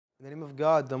In the name of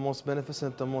God, the most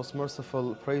beneficent, the most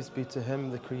merciful, praise be to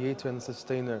Him, the Creator and the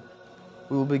Sustainer.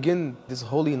 We will begin these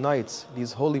holy nights,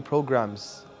 these holy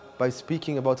programs, by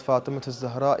speaking about Fatimah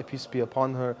al-Zahra, peace be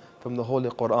upon her, from the Holy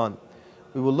Quran.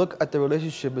 We will look at the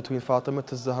relationship between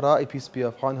Fatimah al-Zahra, peace be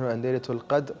upon her, and Laylatul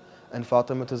Qadr, and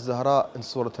Fatimah al-Zahra in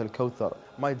Surah Al-Kawthar.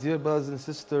 My dear brothers and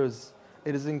sisters,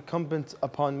 it is incumbent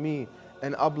upon me,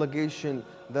 an obligation,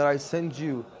 that I send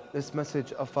you this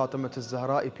message of Fatimah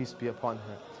al-Zahra, peace be upon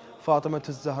her. Fatimah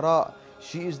al-Zahra,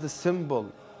 she is the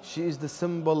symbol. She is the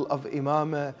symbol of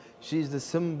Imam. She is the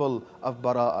symbol of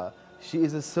Bara'ah. She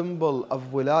is a symbol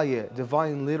of Wilayah,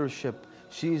 divine leadership.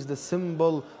 She is the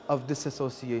symbol of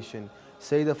disassociation.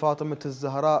 Sayyidah Fatimah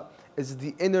al-Zahra is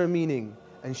the inner meaning,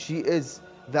 and she is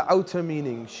the outer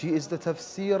meaning. She is the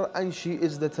tafsir and she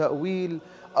is the ta'weel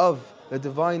of the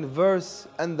divine verse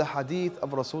and the hadith of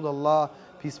Rasulullah,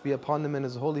 peace be upon him and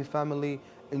his holy family,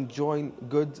 enjoin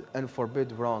good and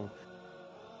forbid wrong.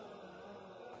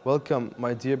 Welcome,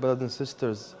 my dear brothers and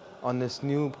sisters, on this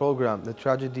new program, The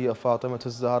Tragedy of Fatimah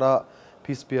al-Zahra,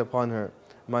 peace be upon her.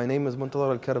 My name is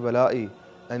al-Karbalaei,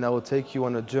 and I will take you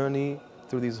on a journey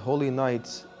through these holy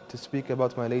nights to speak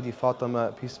about my Lady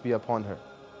Fatimah, peace be upon her.